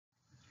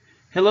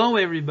Hello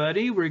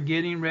everybody, we're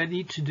getting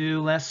ready to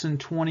do lesson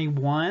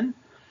 21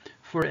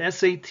 for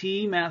SAT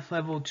Math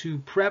Level 2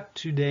 Prep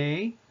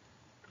today.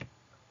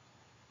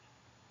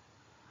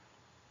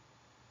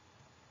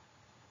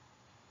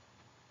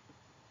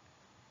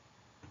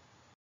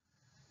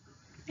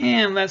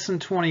 And lesson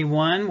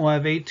 21 will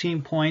have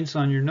 18 points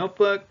on your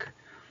notebook,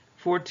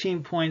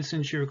 14 points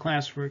into your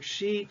classwork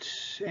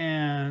sheet,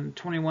 and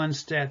 21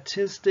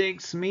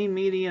 statistics, mean,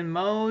 median,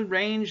 mode,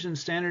 range, and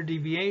standard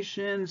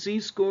deviation,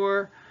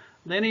 z-score,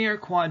 linear,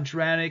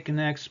 quadratic, and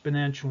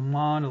exponential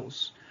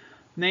models.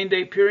 Name,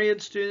 date,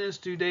 period, students,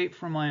 due date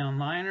for my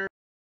onliner.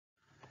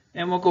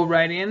 And we'll go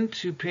right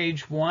into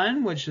page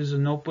 1, which is a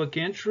notebook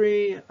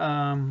entry.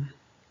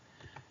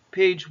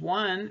 Page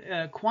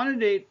 1,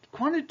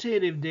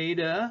 quantitative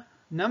data,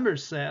 number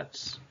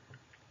sets,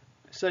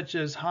 such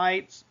as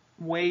heights,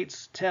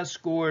 weights, test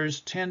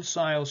scores,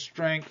 tensile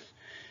strength,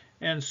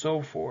 and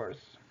so forth.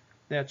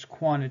 That's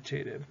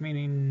quantitative,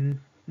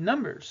 meaning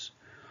numbers.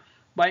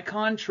 By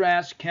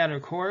contrast,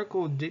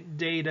 categorical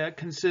data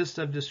consists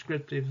of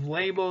descriptive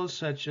labels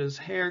such as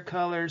hair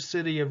color,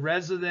 city of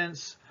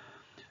residence,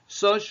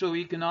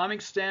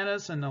 socioeconomic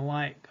status, and the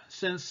like.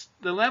 Since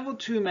the Level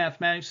 2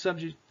 mathematics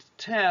subject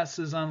test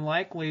is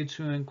unlikely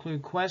to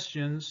include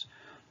questions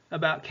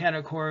about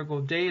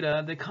categorical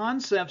data, the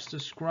concepts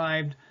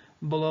described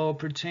below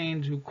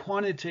pertain to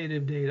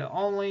quantitative data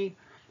only,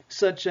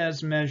 such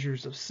as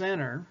measures of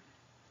center.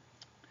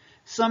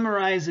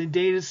 Summarize a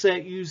data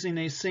set using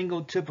a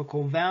single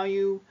typical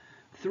value.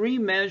 3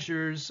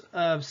 measures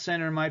of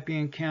center might be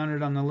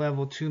encountered on the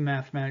Level 2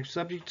 mathematics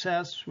subject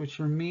test,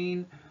 which are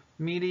mean,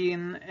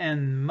 median,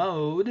 and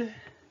mode.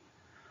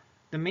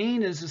 The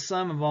mean is the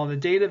sum of all the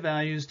data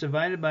values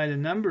divided by the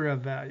number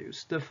of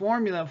values. The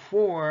formula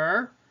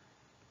for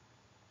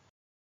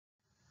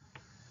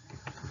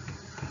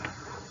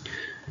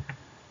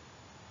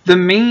the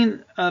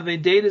mean of a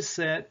data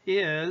set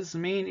is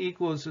mean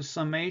equals the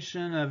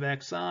summation of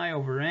xi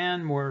over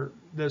n, where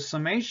the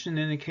summation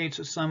indicates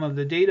the sum of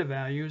the data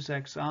values,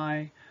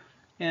 xi,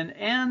 and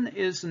n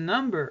is the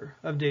number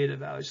of data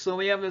values. So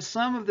we have the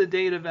sum of the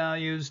data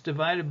values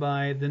divided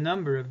by the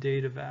number of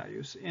data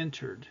values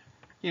entered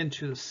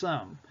into the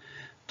sum.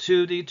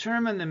 To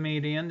determine the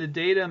median, the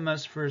data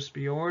must first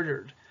be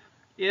ordered.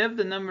 If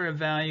the number of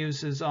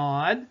values is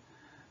odd,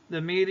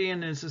 the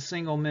median is a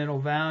single middle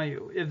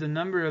value. If the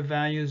number of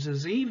values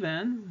is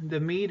even, the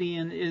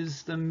median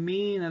is the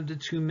mean of the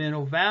 2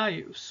 middle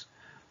values.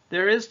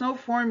 There is no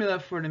formula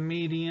for the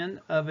median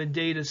of a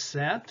data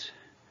set.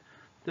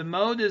 The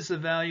mode is the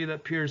value that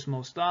appears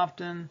most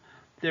often.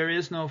 There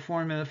is no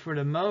formula for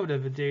the mode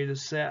of a data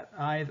set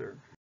either.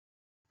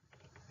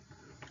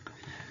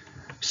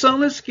 So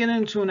let's get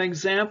into an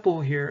example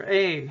here.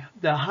 A,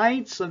 the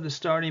heights of the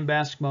starting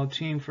basketball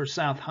team for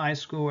South High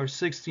School are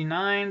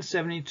 69,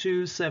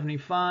 72,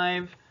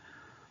 75,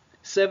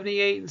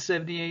 78, and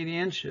 78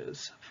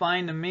 inches.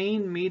 Find the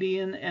mean,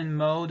 median, and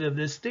mode of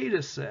this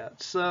data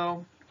set.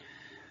 So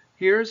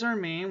here's our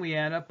mean. We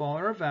add up all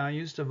our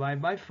values,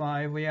 divide by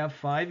 5. We have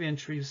 5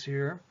 entries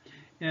here.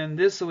 And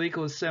this will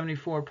equal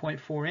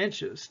 74.4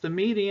 inches. The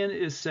median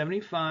is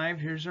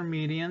 75. Here's our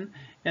median.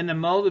 And the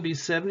mode will be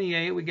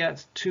 78. We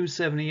got 2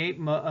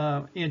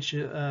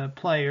 78-inch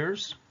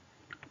players.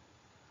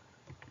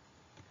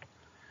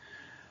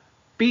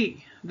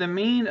 B, the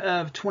mean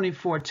of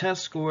 24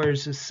 test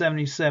scores is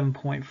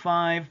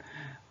 77.5.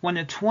 When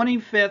the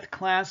 25th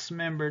class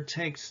member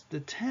takes the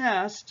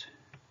test,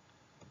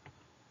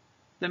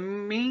 the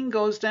mean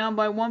goes down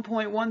by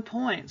 1.1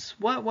 points.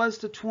 What was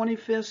the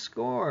 25th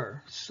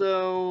score?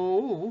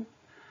 So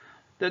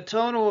the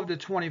total of the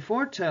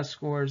 24 test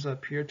scores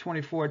up here,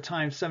 24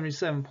 times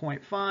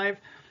 77.5,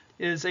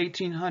 is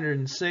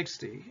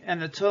 1,860.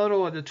 And the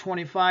total of the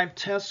 25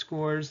 test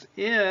scores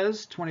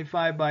is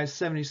 25 by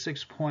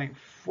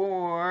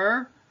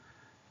 76.4.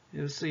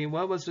 You'll see,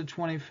 what was the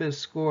 25th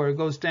score? It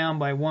goes down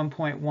by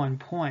 1.1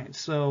 points.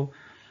 So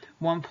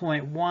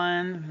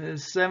 1.1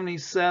 is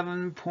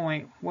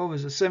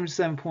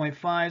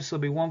 77.5, so it'll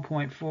be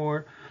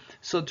 1.4.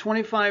 So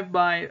 25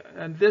 by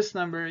this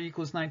number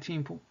equals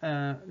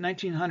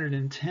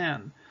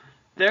 1910.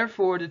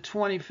 Therefore, the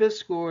 25th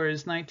score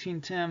is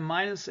 1910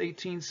 minus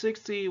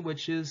 1860,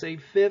 which is a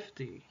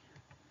 50.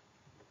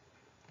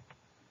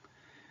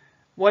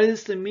 What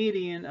is the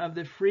median of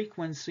the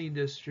frequency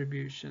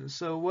distribution?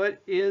 So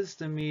what is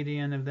the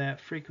median of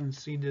that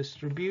frequency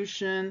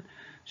distribution?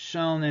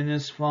 Shown in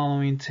this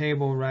following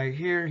table right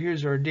here.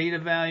 Here's our data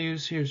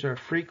values. Here's our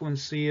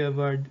frequency of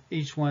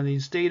each one of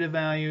these data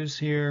values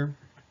here.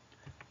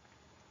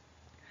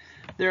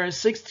 There are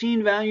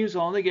 16 values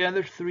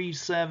altogether. 3,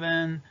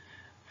 7,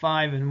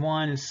 5, and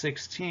 1 is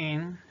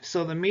 16.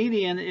 So the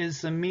median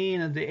is the mean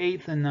of the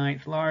 8th and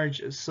 9th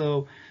largest.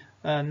 So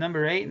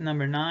number 8 and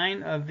number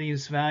 9 of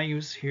these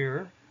values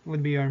here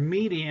would be our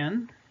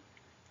median.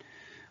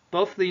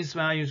 Both of these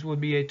values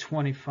would be a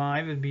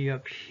 25. It would be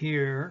up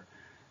here.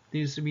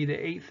 These would be the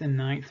 8th and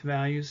 9th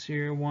values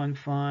here. 1,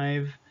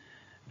 5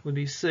 would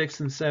be 6,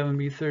 and 7 would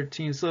be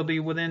 13. So it'll be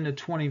within the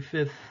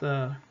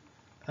 25th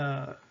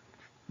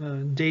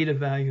data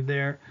value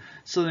there.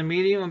 So the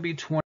median would be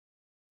 20.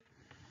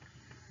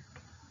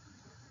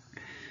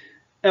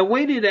 A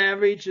weighted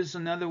average is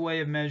another way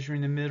of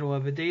measuring the middle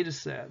of a data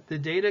set. The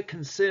data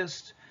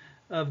consists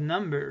of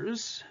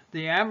numbers,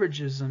 the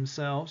averages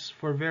themselves,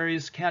 for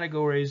various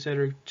categories that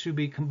are to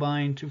be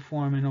combined to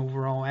form an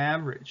overall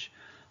average.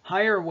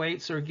 Higher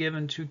weights are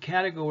given to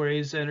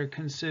categories that are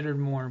considered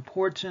more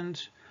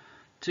important.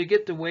 To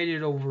get the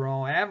weighted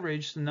overall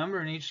average, the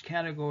number in each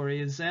category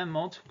is then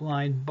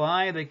multiplied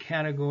by the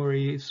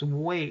category's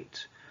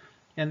weight,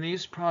 and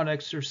these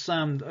products are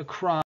summed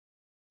across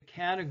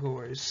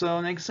categories. So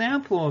an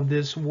example of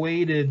this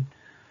weighted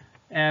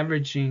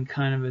averaging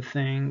kind of a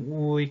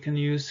thing we can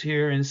use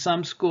here in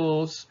some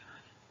schools.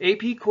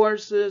 AP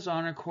courses,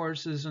 honor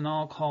courses, and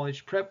all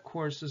college prep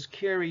courses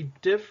carry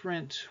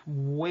different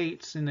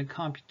weights in the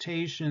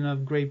computation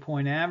of grade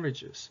point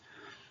averages.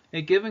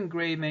 A given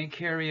grade may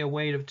carry a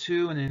weight of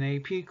 2 in an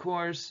AP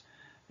course,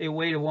 a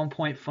weight of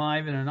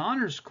 1.5 in an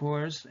honors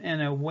course,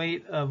 and a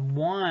weight of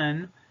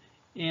 1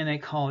 in a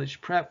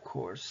college prep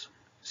course.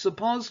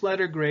 Suppose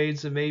letter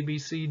grades of A, B,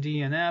 C,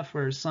 D, and F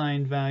are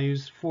assigned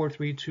values 4,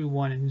 3, 2,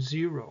 1, and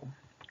 0.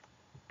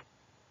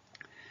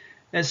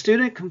 A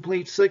student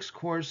completes 6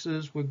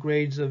 courses with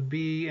grades of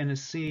B and a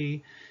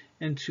C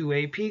in 2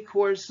 AP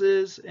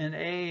courses, an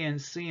A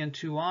and C in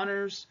 2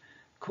 honors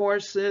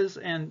courses,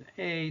 and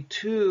a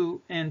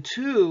 2 and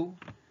 2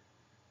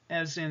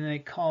 as in a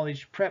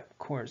college prep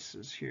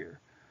courses here.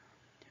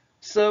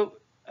 So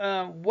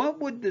what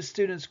would the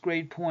student's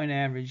grade point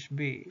average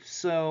be?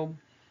 So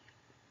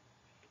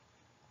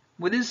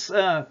with this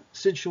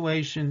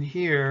situation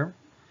here,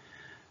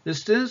 the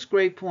student's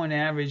grade point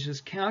average is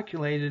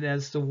calculated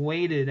as the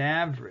weighted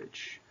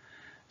average.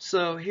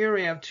 So here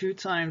we have 2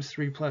 times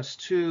 3 plus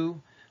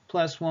 2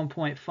 plus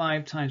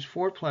 1.5 times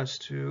 4 plus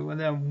 2, and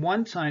then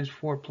 1 times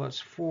 4 plus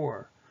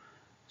 4.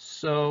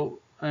 So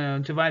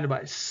divided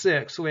by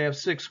 6. So we have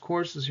 6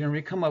 courses here, and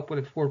we come up with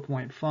a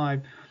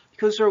 4.5.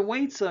 Because our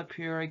weights up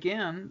here,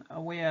 again,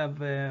 we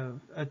have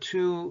a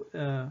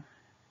 2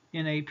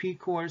 in AP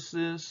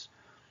courses.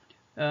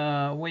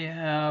 We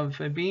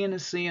have a B and a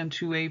C and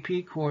 2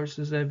 AP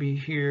courses, that'd be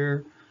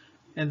here,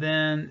 and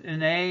then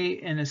an A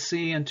and a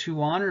C and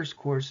 2 honors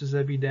courses,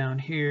 that'd be down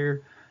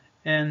here,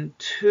 and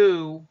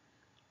 2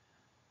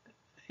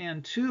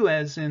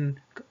 as in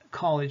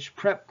college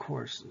prep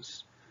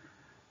courses.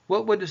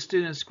 What would the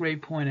student's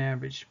grade point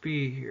average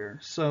be here?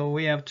 So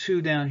we have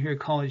 2 down here,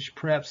 college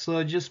prep, so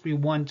it'd just be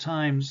 1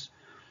 times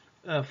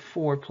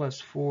 4 plus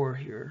 4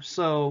 here.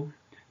 So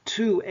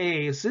 2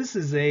 A's, this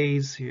is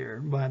A's here,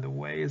 by the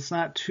way. It's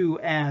not 2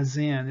 as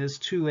in, it's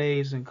 2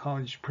 A's in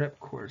college prep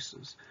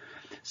courses.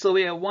 So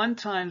we have 1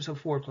 times a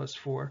 4 plus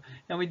 4,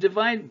 and we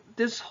divide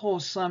this whole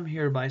sum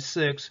here by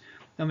 6,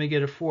 and we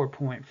get a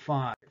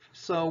 4.5.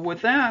 So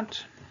with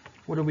that,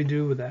 what do we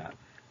do with that?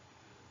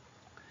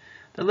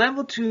 The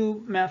Level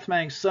 2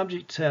 mathematics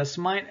subject test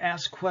might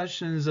ask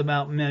questions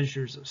about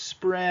measures of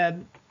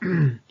spread.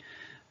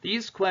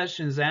 These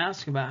questions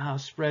ask about how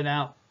spread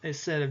out a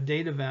set of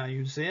data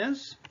values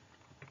is.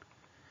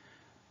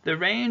 The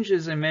range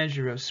is a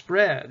measure of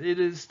spread. It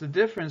is the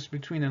difference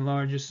between the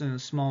largest and the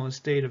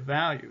smallest data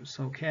values,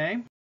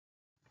 okay?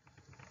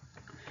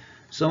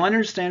 So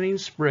understanding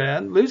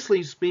spread,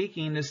 loosely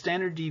speaking, the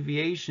standard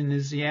deviation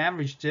is the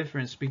average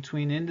difference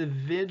between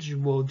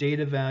individual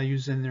data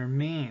values and their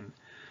mean.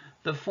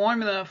 The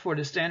formula for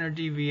the standard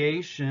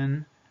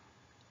deviation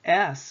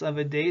S of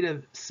a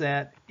data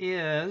set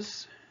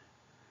is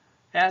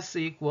S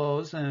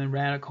equals, and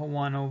radical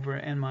 1 over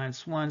n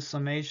minus 1,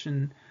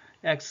 summation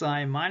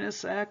xi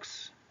minus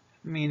x,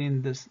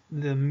 meaning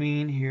the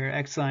mean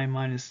here, xi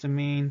minus the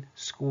mean,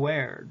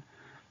 squared.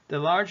 The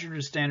larger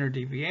the standard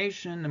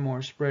deviation, the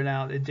more spread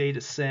out a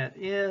data set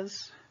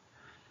is.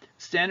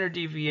 Standard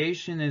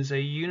deviation is a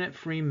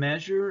unit-free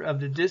measure of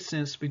the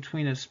distance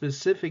between a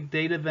specific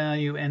data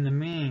value and the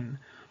mean.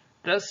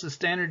 Thus, the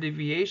standard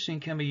deviation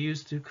can be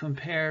used to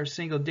compare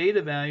single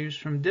data values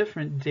from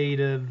different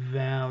data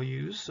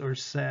values or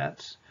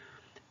sets.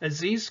 A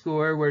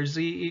z-score, where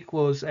z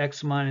equals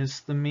x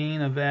minus the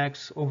mean of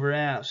x over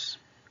s,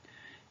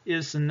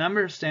 is the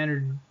number of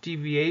standard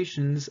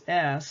deviations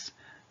s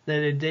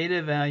that a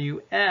data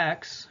value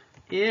x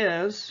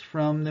is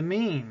from the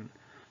mean.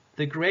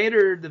 The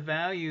greater the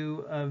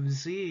value of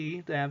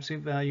z, the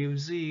absolute value of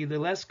z, the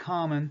less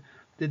common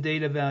the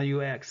data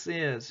value x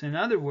is. In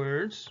other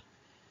words,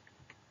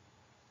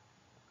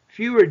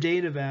 fewer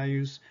data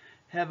values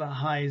have a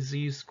high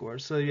z-score.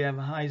 So you have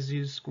a high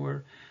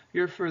z-score,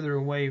 you're further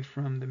away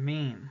from the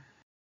mean.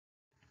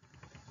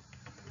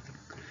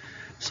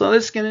 So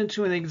let's get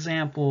into an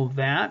example of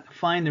that.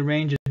 Find the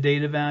range of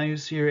data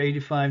values here,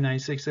 85,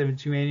 96,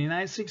 72,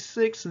 89,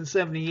 66, and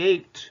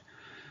 78.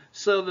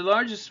 So the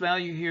largest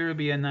value here will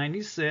be a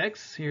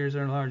 96. Here's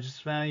our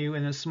largest value.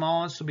 And the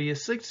smallest will be a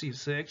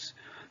 66.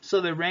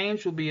 So the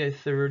range will be a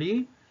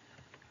 30.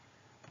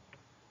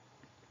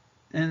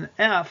 And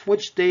F,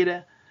 which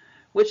data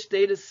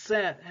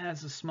set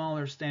has a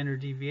smaller standard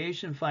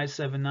deviation, 5,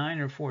 7, 9,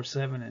 or 4,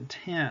 7, and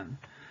 10?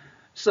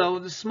 So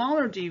the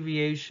smaller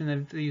deviation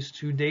of these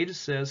two data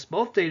sets,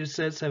 both data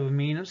sets have a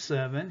mean of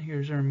 7.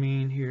 Here's our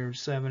mean here,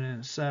 7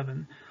 and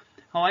 7.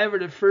 However,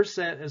 the first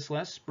set is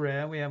less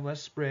spread. We have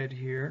less spread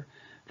here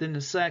than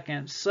the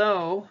second.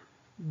 So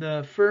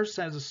the first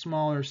has a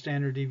smaller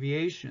standard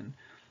deviation.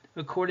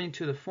 According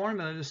to the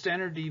formula, the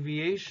standard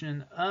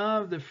deviation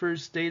of the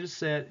first data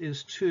set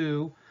is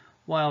 2,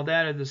 while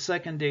that of the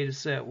second data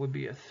set would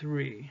be a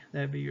 3.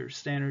 That'd be your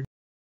standard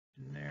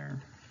deviation there.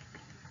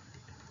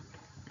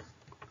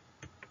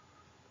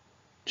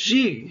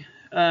 G,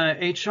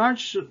 a chart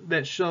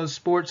that shows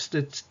sports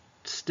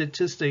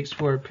statistics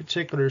for a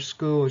particular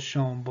school is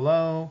shown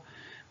below.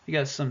 We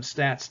got some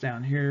stats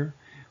down here.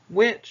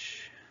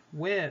 Which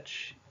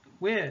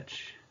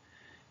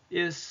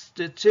is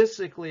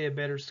statistically a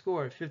better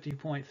score?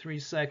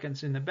 50.3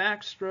 seconds in the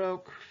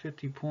backstroke,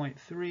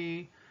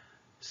 50.3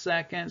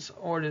 seconds,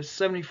 or the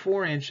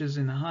 74 inches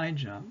in the high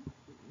jump.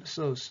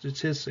 So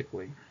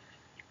statistically,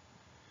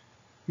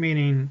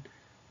 meaning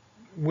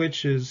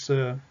which is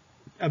a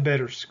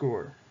better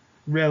score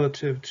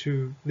relative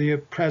to the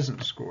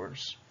present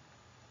scores.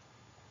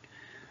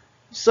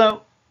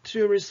 So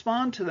to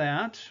respond to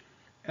that,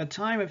 a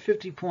time of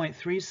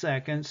 50.3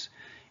 seconds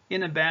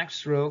in a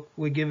backstroke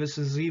would give us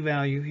a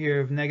z-value here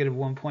of negative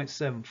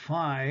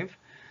 1.75.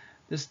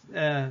 This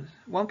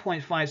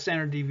 1.5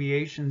 standard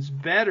deviations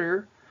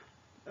better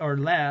or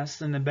less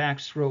than the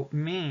backstroke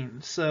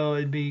mean. So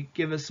it'd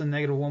give us a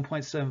negative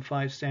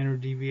 1.75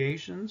 standard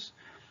deviations.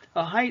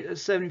 A height of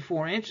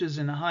 74 inches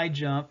in a high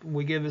jump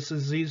would give us a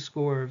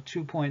z-score of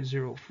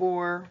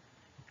 2.04.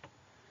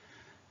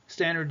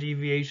 Standard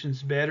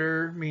deviations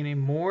better, meaning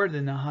more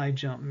than the high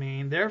jump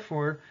mean.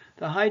 Therefore,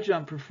 the high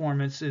jump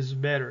performance is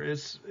better.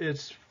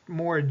 It's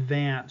more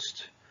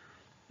advanced.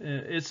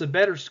 It's a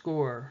better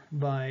score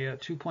by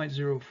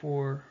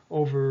 2.04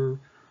 over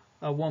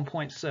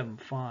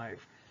 1.75.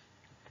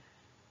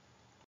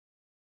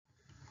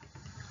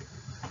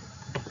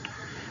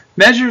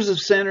 Measures of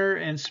center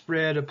and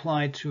spread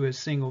applied to a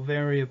single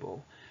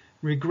variable.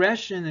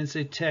 Regression is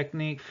a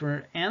technique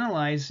for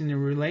analyzing the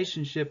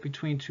relationship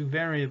between two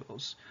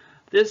variables.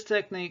 This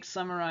technique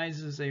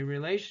summarizes a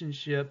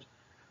relationship,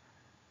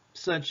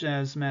 such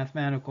as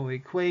mathematical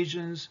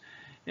equations,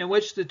 in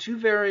which the two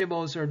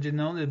variables are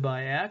denoted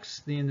by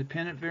x, the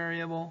independent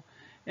variable,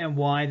 and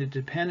y, the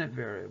dependent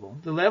variable.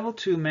 The Level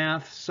 2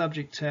 math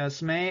subject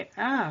test may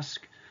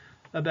ask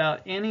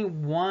about any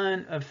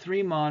one of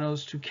 3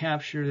 models to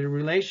capture the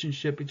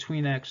relationship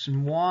between x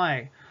and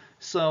y.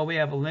 So we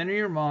have a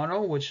linear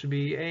model, which would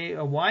be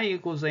a y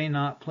equals a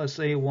naught plus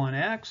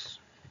a1x.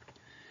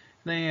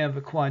 Then you have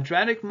a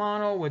quadratic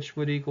model, which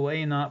would equal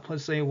a naught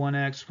plus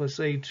a1x plus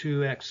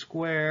a2x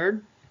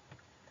squared.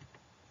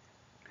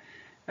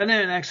 And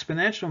then an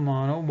exponential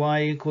model,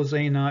 y equals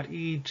a naught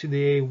e to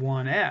the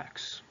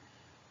a1x.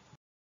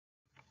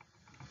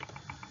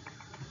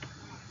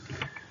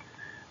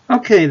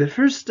 Okay, the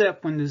first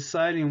step when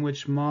deciding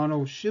which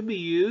model should be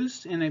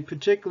used in a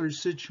particular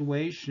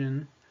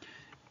situation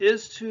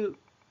is to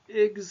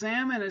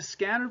examine a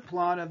scatter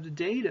plot of the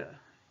data.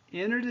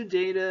 Enter the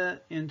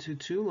data into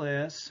two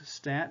lists,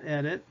 stat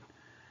edit,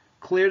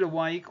 clear the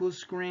y equals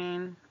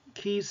screen,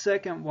 key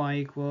second y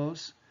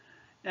equals,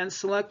 and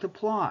select the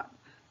plot.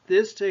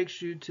 This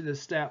takes you to the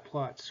stat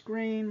plot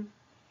screen.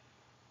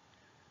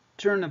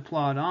 Turn the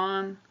plot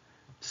on,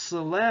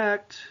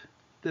 select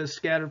the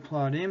scatter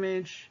plot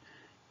image,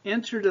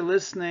 enter the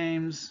list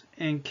names,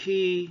 and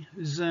key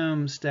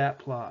zoom stat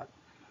plot.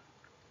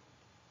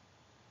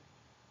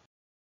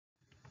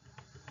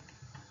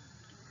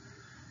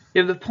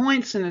 If the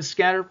points in the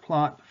scatter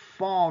plot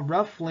fall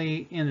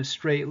roughly in a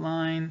straight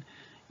line,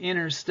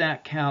 enter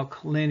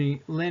StatCalc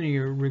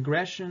linear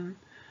regression,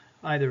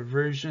 either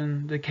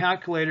version. The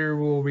calculator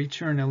will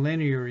return a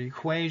linear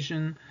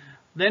equation.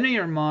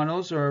 Linear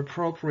models are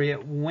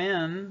appropriate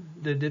when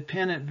the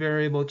dependent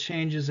variable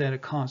changes at a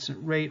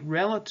constant rate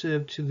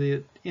relative to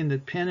the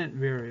independent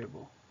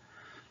variable.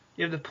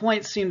 If the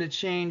points seem to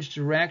change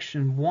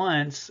direction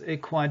once, a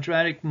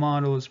quadratic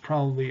model is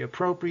probably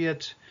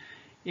appropriate.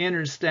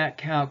 Enter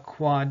StatCalc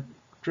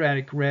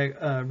quadratic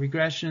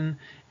regression,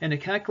 and the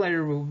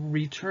calculator will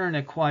return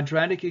a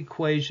quadratic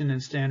equation in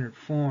standard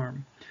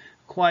form.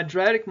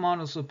 Quadratic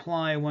models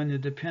apply when the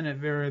dependent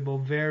variable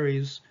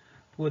varies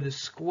with the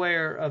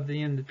square of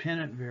the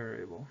independent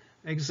variable.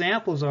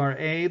 Examples are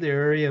A, the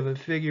area of a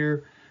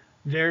figure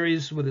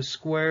varies with the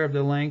square of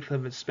the length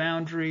of its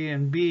boundary,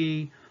 and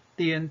B,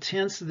 the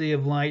intensity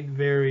of light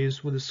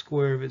varies with the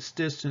square of its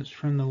distance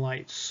from the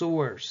light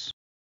source.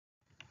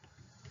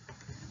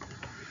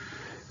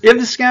 If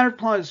the scatter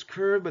plot is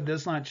curved but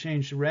does not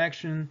change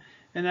direction,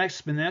 an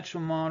exponential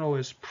model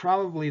is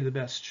probably the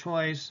best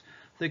choice.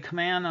 The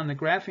command on the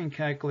graphing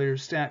calculator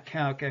is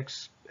StatCalc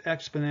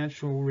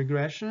exponential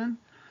regression.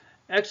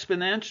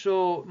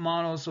 Exponential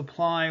models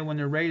apply when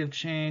the rate of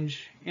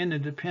change in the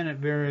dependent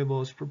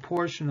variable is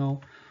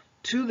proportional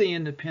to the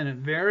independent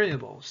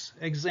variables.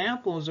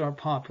 Examples are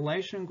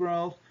population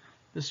growth,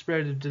 the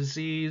spread of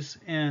disease,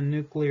 and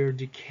nuclear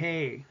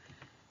decay.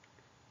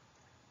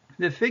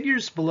 The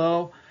figures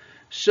below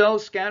show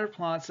scatter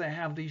plots that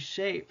have these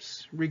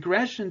shapes.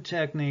 Regression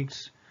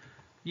techniques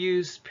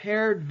use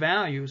paired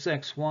values,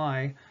 x,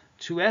 y,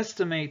 to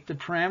estimate the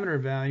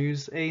parameter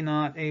values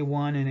A0,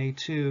 A1, and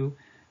A2,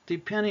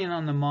 depending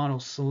on the model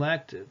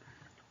selected.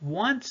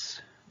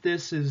 Once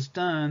this is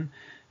done,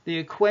 the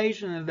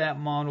equation of that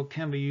model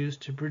can be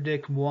used to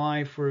predict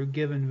y for a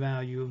given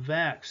value of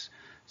x.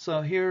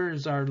 So here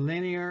is our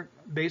linear,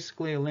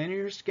 basically a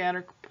linear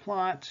scatter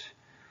plot.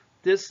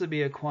 This would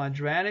be a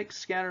quadratic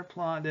scatter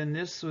plot. Then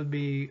this would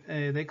be,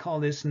 they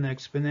call this an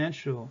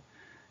exponential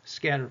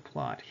scatter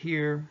plot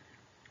here.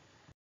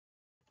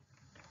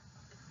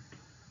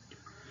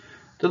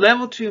 The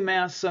Level 2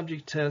 Math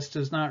Subject Test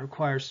does not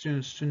require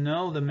students to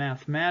know the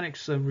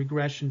mathematics of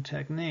regression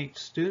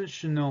techniques. Students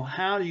should know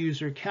how to use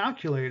their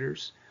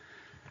calculators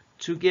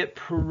to get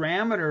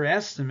parameter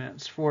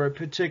estimates for a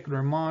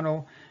particular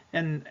model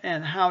and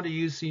how to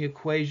use the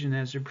equation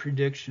as a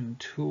prediction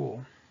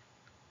tool.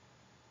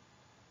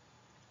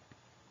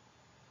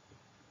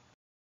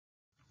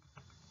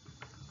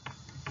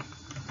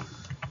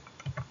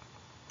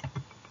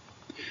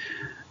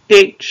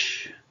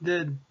 H.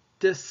 The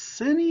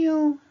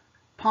decennial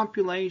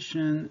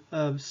population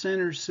of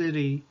Center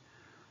City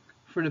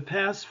for the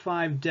past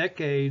 5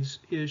 decades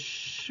is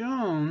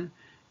shown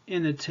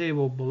in the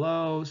table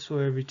below. So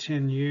every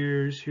 10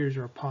 years, here's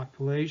our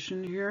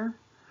population here.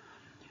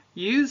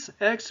 Use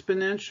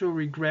exponential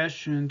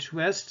regression to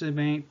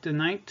estimate the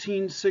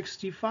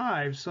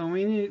 1965. So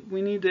we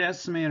need to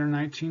estimate our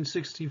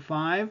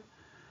 1965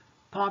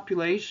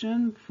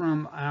 population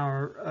from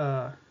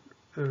our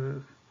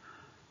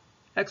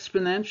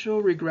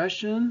exponential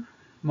regression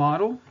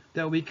model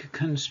that we could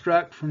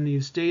construct from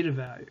these data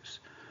values.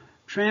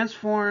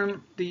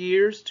 Transform the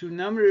years to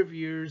number of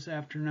years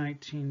after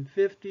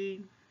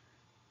 1950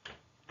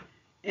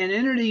 and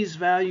enter these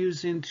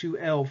values into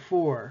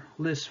L4,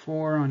 list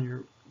 4 on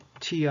your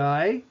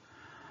TI.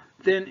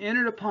 Then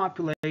enter the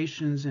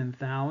populations in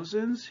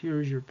thousands.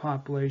 Here's your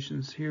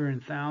populations here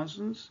in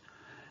thousands.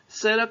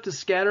 Set up the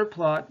scatter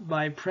plot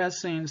by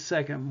pressing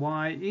second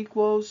Y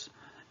equals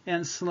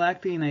and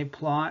selecting a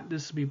plot.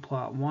 This will be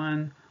plot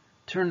 1.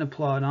 Turn the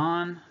plot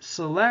on.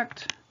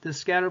 Select the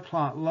scatter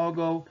plot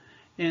logo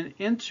and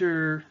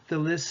enter the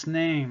list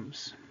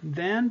names.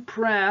 Then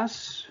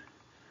press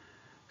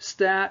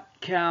Stat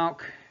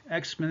Calc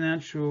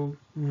Exponential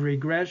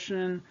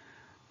Regression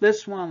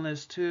list 1,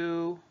 list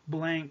 2,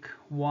 blank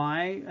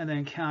Y, and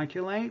then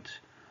calculate.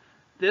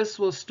 This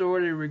will store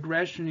the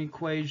regression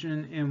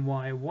equation in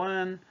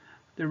Y1.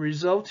 The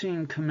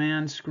resulting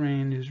command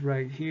screen is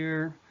right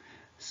here.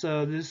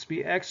 So this will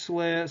be X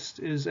list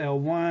is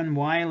L1,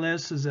 Y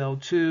list is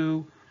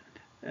L2,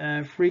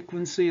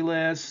 frequency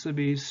list will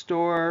be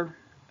store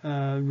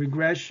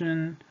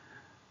regression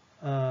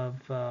of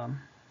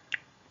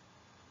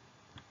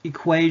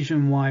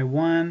equation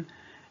Y1,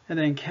 and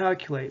then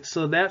calculate.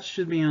 So that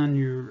should be on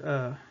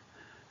your,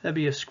 that'd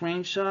be a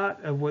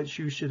screenshot of what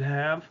you should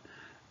have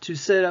to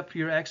set up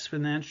your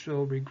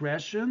exponential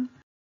regression.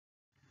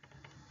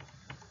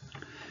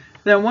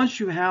 Then once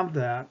you have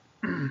that,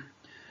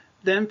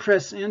 then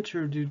press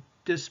enter to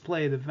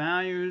display the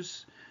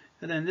values.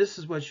 And then this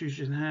is what you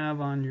should have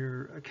on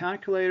your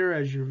calculator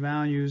as your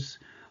values.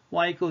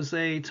 Y equals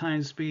A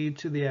times B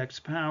to the X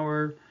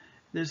power.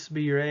 This will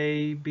be your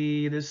A,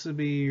 B. This will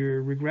be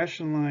your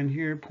regression line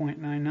here,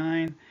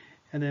 0.99.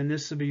 And then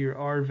this will be your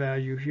R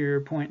value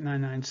here,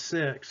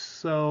 0.996.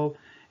 So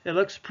it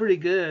looks pretty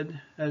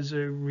good as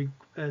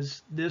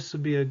this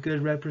would be a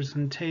good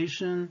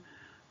representation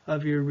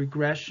of your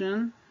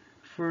regression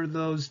for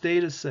those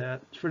data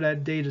set, for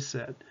that data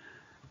set.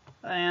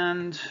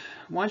 And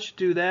once you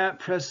do that,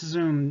 press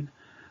zoom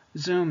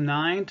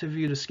 9 to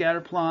view the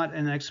scatter plot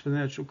and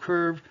exponential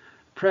curve.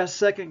 Press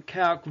second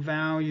calc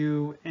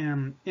value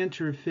and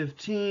enter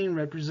 15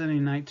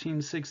 representing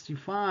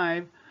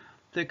 1965.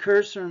 The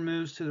cursor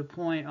moves to the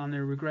point on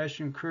the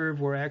regression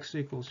curve where x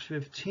equals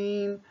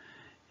 15,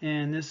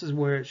 and this is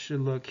where it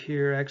should look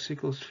here. X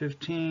equals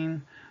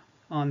 15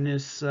 on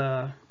this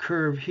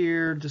curve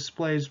here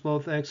displays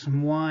both x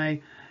and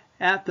y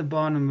at the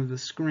bottom of the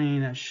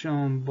screen as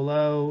shown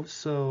below.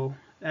 So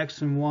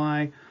x and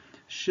y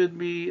should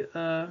be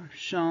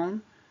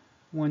shown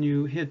when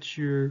you hit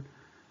your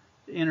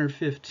enter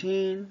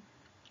 15,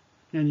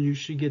 and you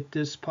should get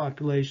this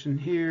population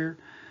here,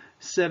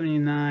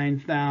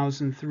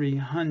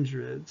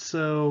 79,300.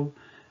 So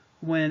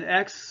when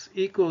x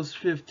equals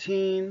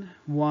 15,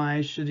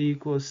 y should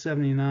equal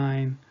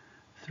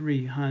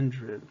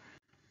 79,300.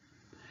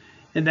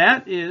 And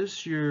that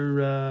is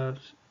your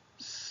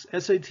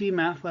SAT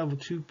Math Level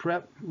 2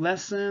 Prep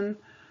lesson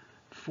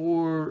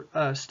for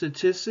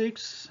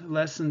statistics,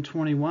 lesson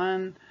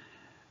 21.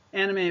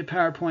 Animated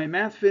PowerPoint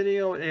math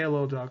video at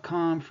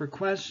AOL.com for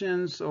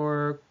questions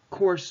or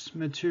course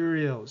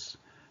materials.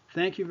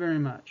 Thank you very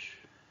much.